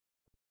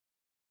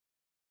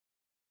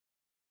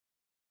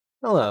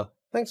Hello,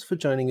 thanks for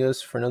joining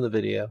us for another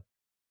video.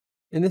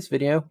 In this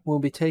video, we'll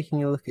be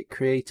taking a look at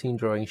creating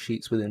drawing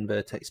sheets within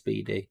Vertex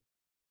BD.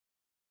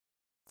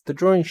 The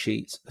drawing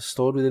sheets are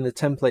stored within the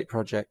template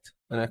project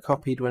and are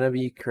copied whenever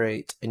you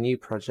create a new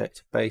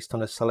project based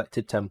on a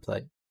selected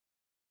template.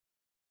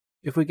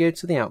 If we go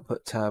to the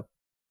Output tab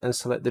and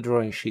select the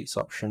Drawing Sheets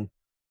option,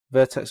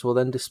 Vertex will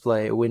then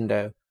display a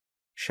window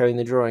showing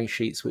the drawing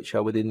sheets which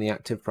are within the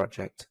active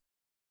project.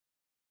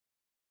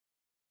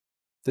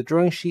 The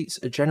drawing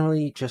sheets are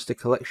generally just a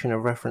collection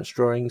of reference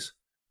drawings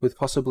with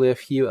possibly a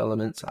few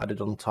elements added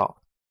on top.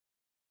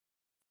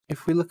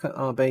 If we look at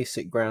our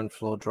basic ground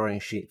floor drawing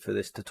sheet for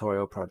this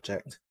tutorial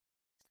project,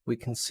 we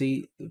can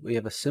see that we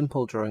have a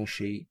simple drawing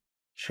sheet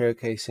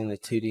showcasing the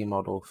 2D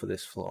model for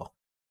this floor.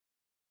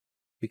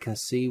 We can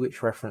see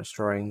which reference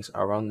drawings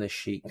are on this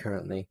sheet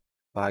currently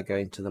by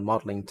going to the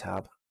Modeling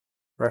tab,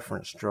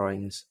 Reference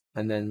Drawings,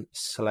 and then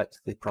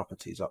select the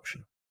Properties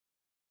option.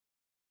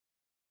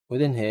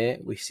 Within here,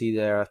 we see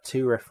there are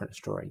two reference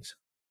drawings.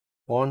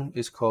 One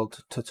is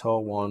called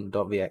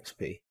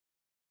tutor1.vxp.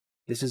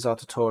 This is our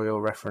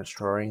tutorial reference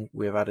drawing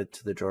we have added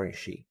to the drawing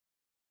sheet.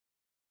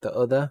 The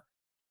other,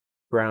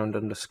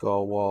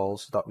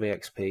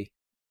 ground_walls.vxp,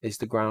 is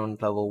the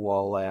ground level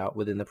wall layout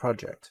within the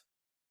project.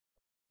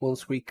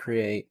 Once we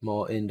create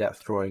more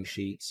in-depth drawing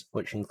sheets,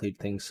 which include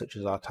things such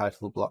as our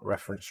title block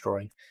reference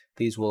drawing,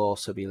 these will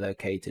also be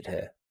located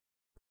here.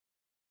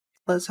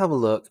 Let's have a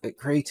look at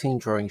creating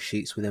drawing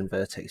sheets within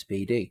Vertex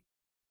BD.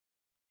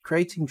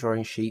 Creating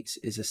drawing sheets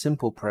is a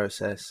simple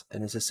process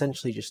and is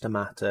essentially just a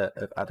matter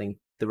of adding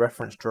the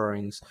reference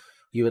drawings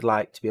you would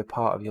like to be a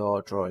part of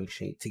your drawing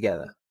sheet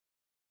together.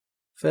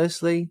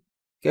 Firstly,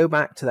 go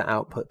back to the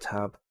Output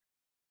tab,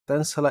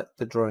 then select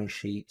the drawing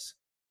sheets,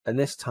 and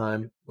this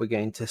time we're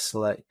going to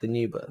select the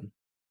New button.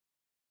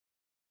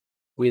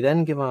 We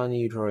then give our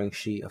new drawing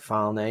sheet a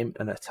file name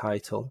and a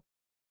title,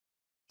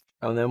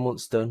 and then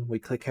once done we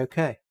click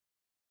OK.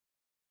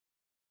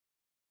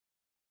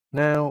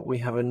 Now we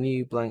have a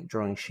new blank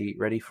drawing sheet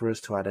ready for us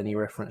to add any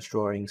reference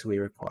drawings we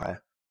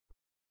require.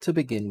 To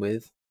begin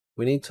with,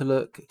 we need to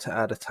look to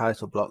add a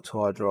title block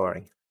to our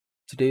drawing.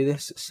 To do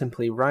this,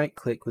 simply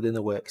right-click within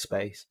the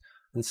workspace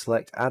and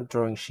select Add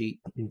Drawing Sheet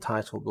and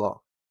Title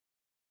Block,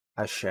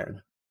 as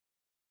shown.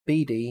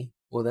 BD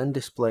will then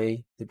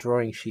display the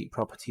Drawing Sheet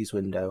Properties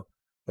window,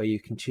 where you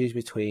can choose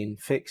between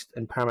fixed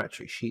and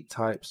parametric sheet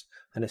types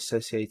and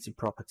associated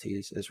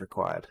properties as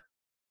required.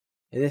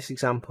 In this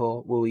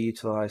example, we'll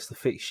utilize the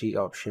fixed sheet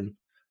option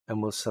and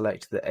we'll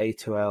select the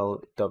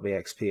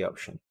A2L.vxp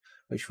option,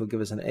 which will give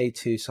us an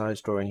A2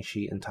 size drawing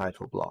sheet and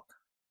title block.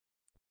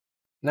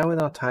 Now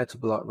with our title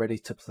block ready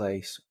to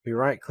place, we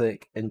right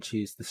click and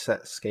choose the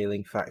Set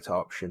Scaling Factor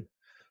option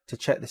to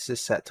check this is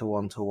set to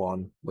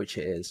 1:1, which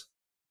it is.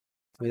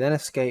 We then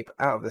escape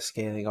out of the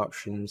scaling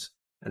options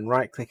and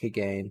right click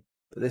again,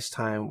 but this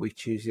time we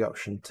choose the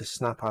option to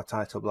snap our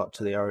title block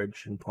to the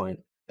origin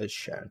point as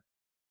shown.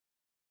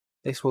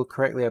 This will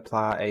correctly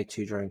apply our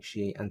A2 drawing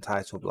sheet and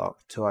title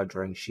block to our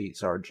drawing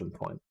sheet's origin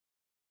point.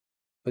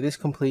 With this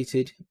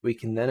completed, we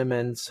can then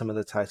amend some of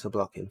the title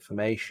block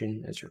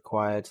information as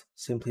required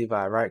simply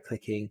by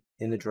right-clicking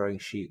in the drawing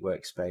sheet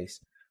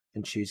workspace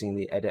and choosing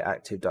the Edit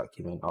Active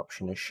Document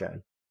option as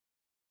shown.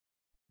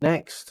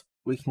 Next,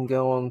 we can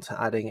go on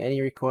to adding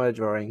any required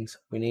drawings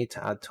we need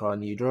to add to our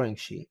new drawing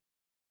sheet.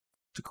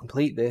 To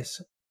complete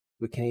this,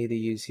 we can either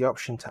use the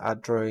option to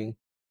add drawing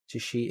to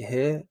sheet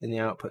here in the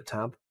Output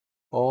tab,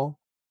 or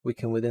we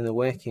can within the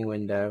working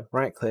window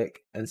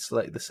right-click and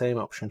select the same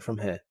option from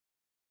here.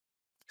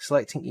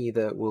 Selecting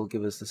either will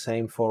give us the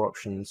same four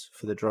options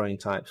for the drawing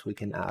types we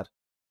can add.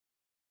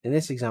 In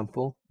this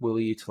example, we'll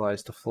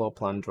utilize the floor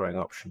plan drawing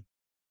option.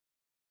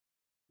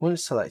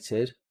 Once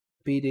selected,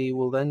 BD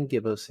will then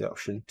give us the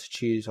option to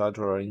choose our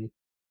drawing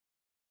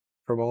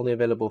from all the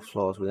available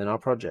floors within our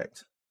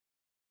project.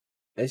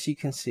 As you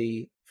can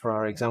see for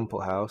our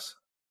example house,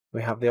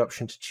 we have the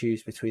option to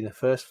choose between the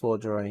first floor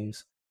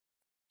drawings,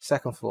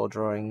 second floor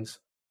drawings,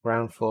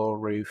 ground floor,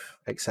 roof,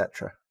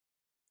 etc.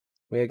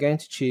 We are going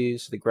to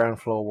choose the ground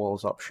floor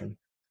walls option.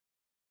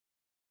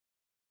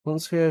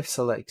 Once we have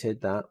selected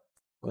that,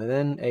 we're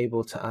then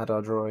able to add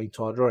our drawing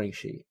to our drawing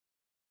sheet.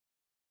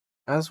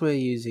 As we're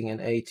using an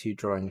A2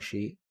 drawing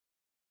sheet,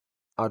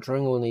 our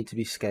drawing will need to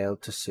be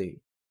scaled to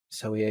suit,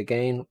 so we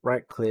again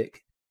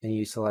right-click and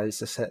utilize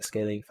the Set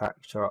Scaling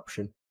Factor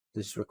option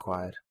as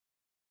required.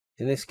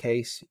 In this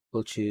case,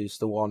 we'll choose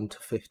the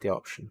 1:50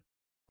 option.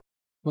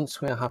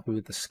 Once we are happy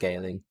with the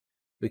scaling,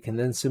 we can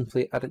then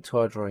simply add it to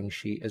our drawing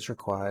sheet as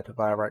required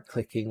via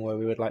right-clicking where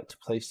we would like to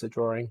place the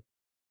drawing.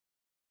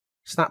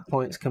 Snap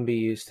points can be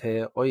used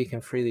here, or you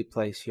can freely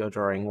place your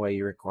drawing where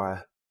you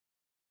require.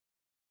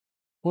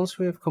 Once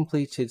we have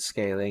completed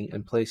scaling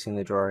and placing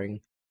the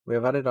drawing, we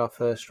have added our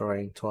first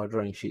drawing to our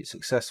drawing sheet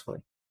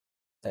successfully.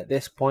 At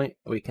this point,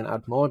 we can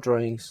add more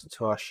drawings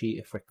to our sheet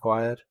if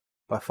required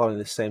by following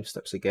the same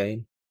steps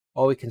again,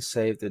 or we can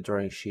save the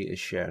drawing sheet as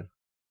shown.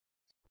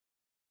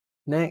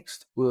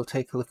 Next, we will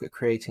take a look at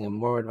creating a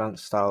more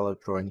advanced style of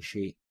drawing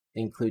sheet,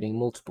 including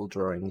multiple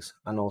drawings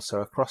and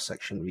also a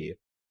cross-section view.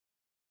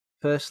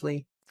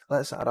 Firstly,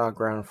 let's add our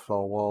ground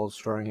floor walls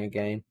drawing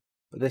again,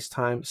 but this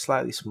time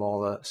slightly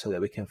smaller so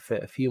that we can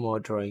fit a few more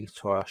drawings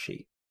to our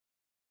sheet.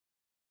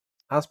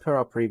 As per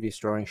our previous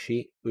drawing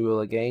sheet, we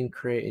will again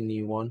create a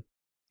new one,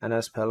 and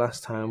as per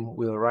last time,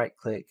 we will right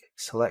click,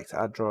 select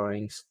Add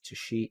Drawings to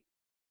Sheet,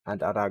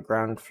 and add our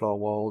ground floor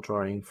wall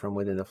drawing from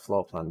within the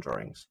floor plan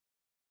drawings.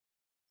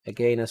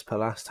 Again, as per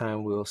last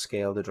time, we will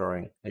scale the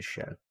drawing as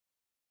shown.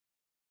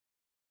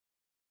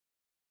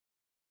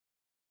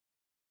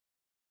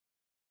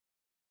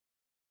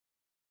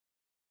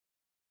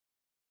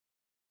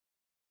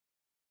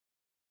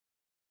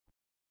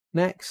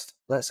 Next,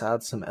 let's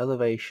add some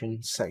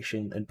elevation,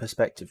 section, and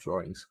perspective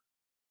drawings.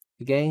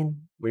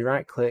 Again, we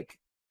right click,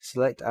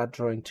 select Add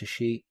Drawing to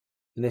Sheet,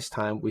 and this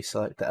time we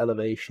select the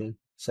elevation,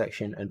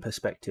 section, and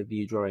perspective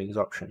view drawings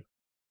option.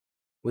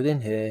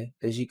 Within here,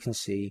 as you can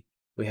see,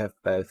 we have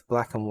both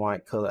black and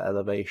white color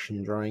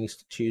elevation drawings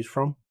to choose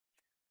from.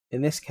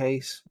 In this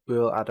case, we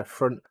will add a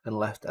front and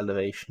left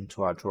elevation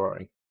to our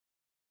drawing.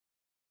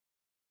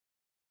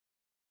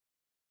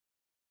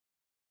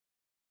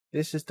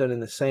 This is done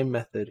in the same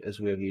method as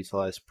we have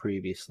utilized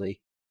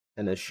previously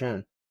and as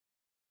shown.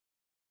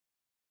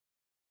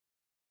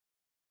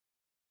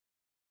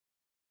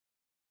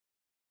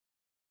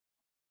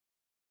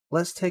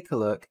 Let's take a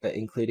look at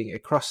including a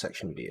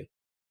cross-section view.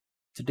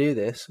 To do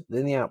this,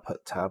 within the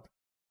Output tab,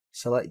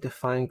 select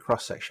Define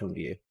Cross-Section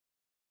View.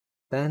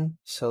 Then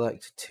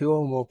select two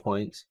or more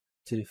points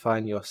to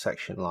define your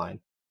section line.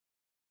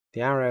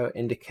 The arrow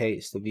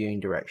indicates the viewing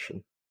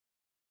direction.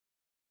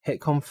 Hit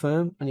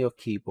Confirm on your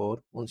keyboard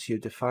once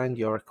you've defined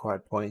your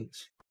required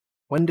points.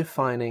 When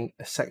defining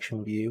a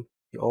section view,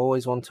 you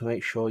always want to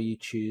make sure you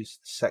choose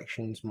the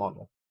sections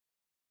model.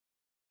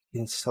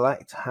 You can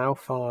select how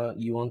far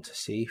you want to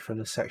see from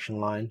the section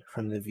line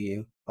from the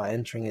view by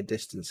entering a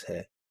distance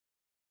here.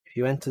 If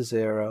you enter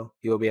 0,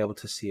 you will be able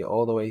to see it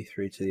all the way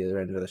through to the other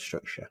end of the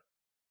structure.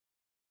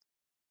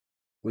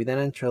 We then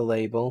enter a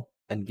label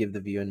and give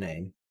the view a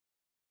name.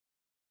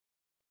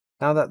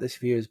 Now that this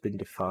view has been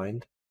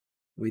defined,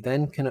 we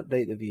then can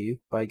update the view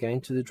by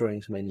going to the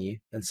Drawings menu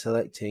and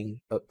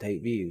selecting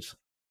Update Views.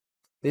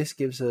 This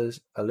gives us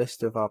a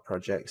list of our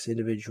project's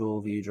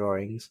individual view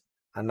drawings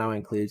and now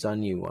includes our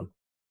new one.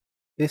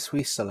 This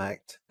we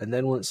select, and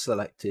then once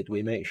selected,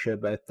 we make sure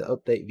both the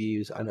Update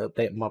Views and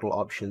Update Model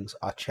options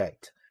are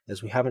checked,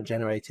 as we haven't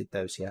generated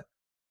those yet.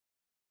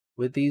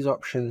 With these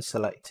options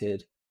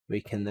selected,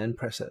 we can then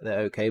press the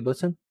OK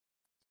button.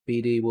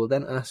 BD will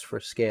then ask for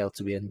a scale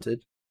to be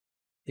entered.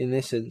 In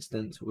this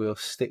instance, we will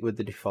stick with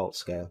the default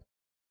scale.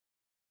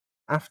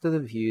 After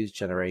the view is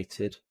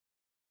generated,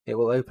 it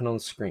will open on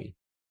screen.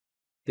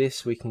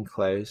 This we can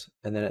close,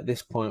 and then at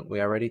this point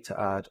we are ready to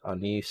add our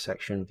new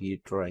section view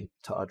drawing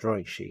to our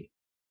drawing sheet.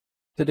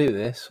 To do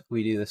this,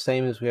 we do the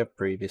same as we have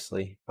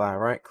previously by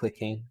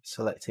right-clicking,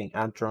 selecting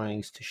Add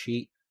Drawings to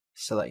Sheet,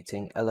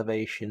 selecting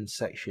Elevation,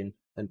 Section,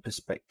 and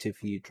Perspective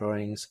View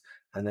Drawings,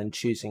 and then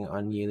choosing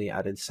our newly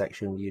added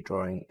section view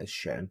drawing as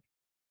shown.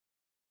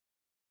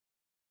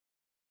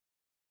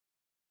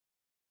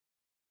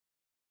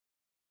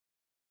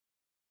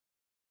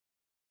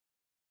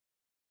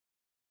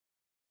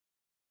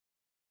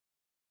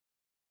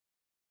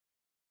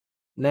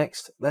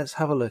 Next, let's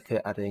have a look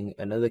at adding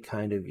another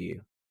kind of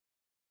view.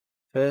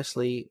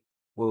 Firstly,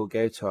 we'll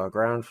go to our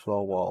ground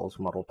floor walls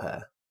model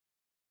pair.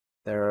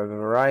 There are a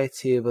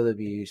variety of other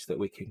views that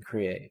we can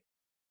create.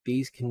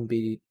 These can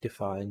be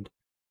defined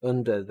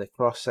under the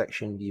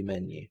cross-section view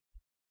menu.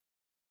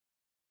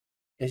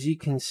 As you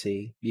can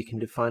see, you can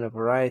define a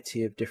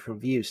variety of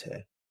different views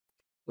here.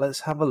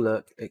 Let's have a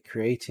look at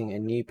creating a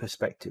new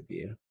perspective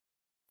view.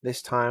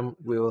 This time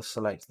we will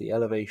select the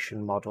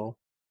elevation model,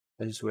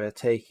 as we are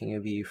taking a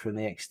view from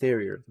the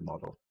exterior of the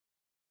model.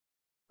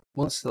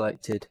 Once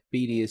selected,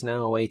 BD is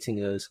now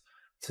awaiting us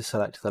to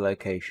select the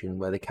location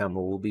where the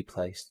camera will be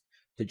placed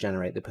to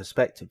generate the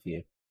perspective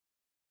view.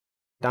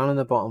 Down in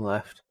the bottom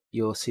left,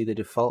 you will see the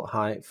default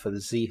height for the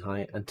Z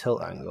height and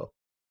tilt angle.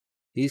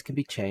 These can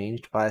be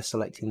changed by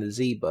selecting the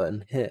Z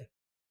button here.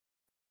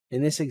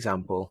 In this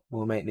example,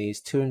 we'll make these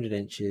 200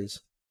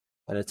 inches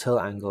and a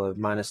tilt angle of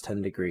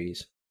 -10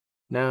 degrees.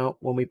 Now,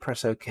 when we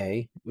press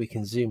OK, we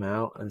can zoom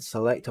out and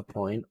select a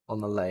point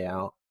on the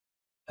layout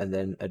and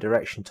then a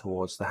direction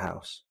towards the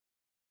house.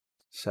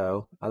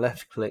 So I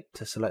left click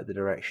to select the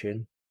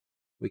direction.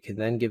 We can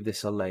then give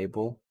this a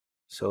label,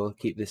 so we'll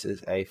keep this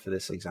as A for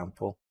this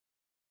example,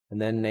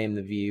 and then name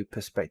the view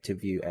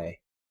Perspective View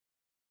A.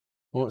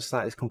 Once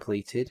that is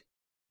completed,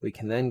 we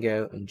can then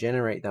go and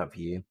generate that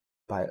view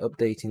by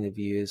updating the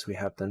view as we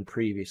have done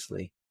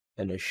previously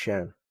and as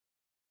shown.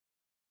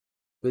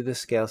 With the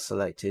scale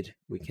selected,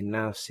 we can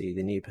now see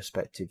the new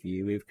perspective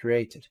view we've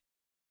created.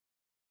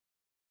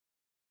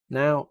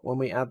 Now, when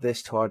we add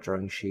this to our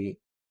drawing sheet,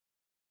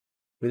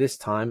 we this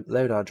time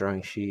load our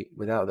drawing sheet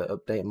without the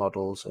Update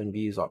Models and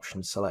Views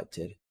option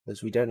selected,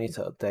 as we don't need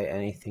to update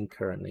anything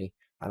currently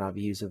and our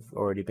views have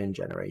already been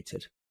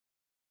generated.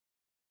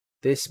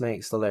 This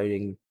makes the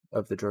loading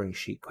of the drawing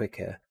sheet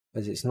quicker,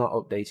 as it's not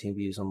updating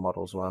views on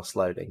models whilst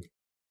loading.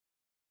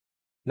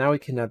 Now we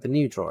can add the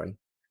new drawing.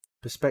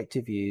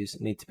 Perspective views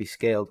need to be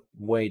scaled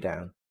way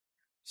down.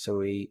 So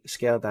we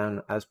scale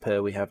down as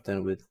per we have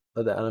done with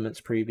other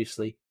elements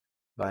previously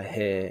by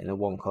here in a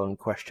 1-column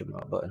question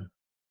mark button.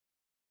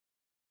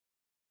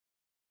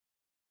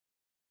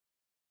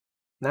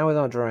 Now with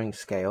our drawing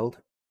scaled,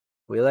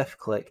 we left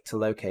click to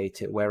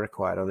locate it where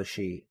required on the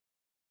sheet.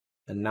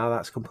 And now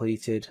that's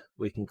completed,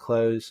 we can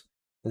close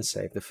and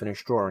save the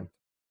finished drawing.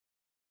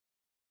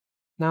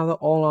 Now that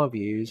all our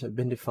views have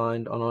been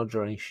defined on our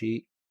drawing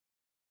sheet,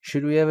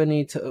 should we ever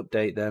need to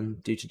update them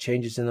due to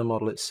changes in the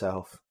model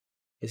itself,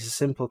 it's a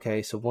simple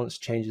case of once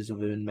changes have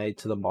been made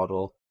to the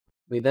model,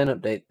 we then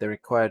update the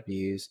required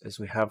views as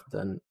we have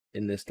done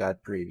in this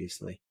guide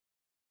previously.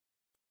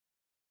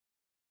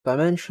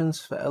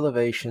 Dimensions for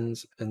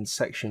elevations and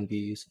section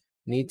views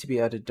need to be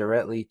added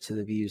directly to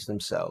the views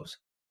themselves.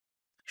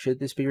 Should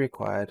this be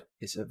required,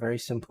 it's a very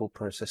simple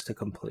process to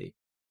complete.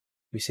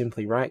 We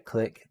simply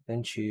right-click,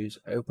 then choose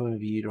Open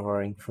View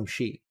Drawing from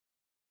Sheet.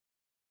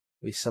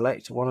 We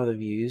select one of the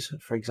views,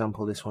 for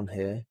example this one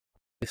here.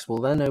 This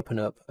will then open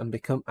up and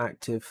become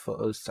active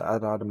for us to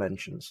add our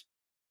dimensions.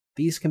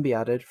 These can be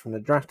added from the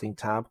Drafting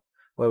tab,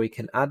 where we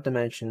can add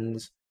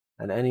dimensions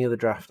and any other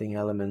drafting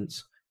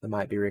elements that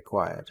might be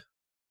required.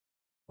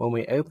 When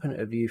we open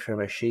a view from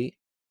a sheet,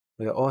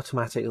 we are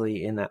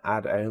automatically in the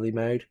Add Only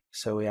mode,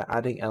 so we are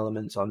adding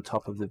elements on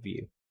top of the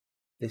view.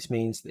 This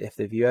means that if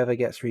the view ever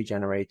gets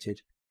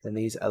regenerated, then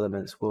these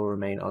elements will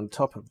remain on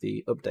top of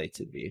the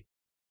updated view.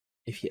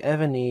 If you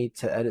ever need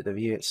to edit the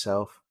view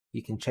itself,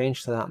 you can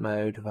change to that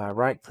mode via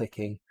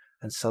right-clicking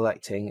and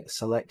selecting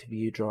Select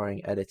View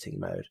Drawing Editing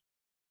mode.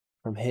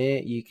 From here,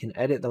 you can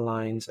edit the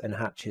lines and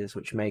hatches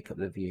which make up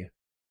the view.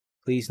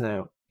 Please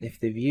note, if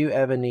the view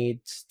ever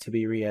needs to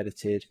be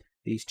re-edited,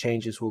 these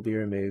changes will be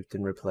removed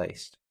and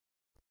replaced.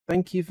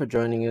 Thank you for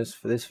joining us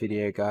for this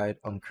video guide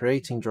on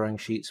creating drawing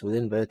sheets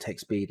within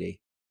Vertex BD.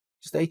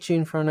 Stay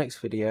tuned for our next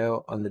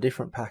video on the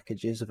different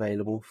packages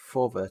available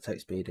for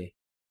Vertex BD.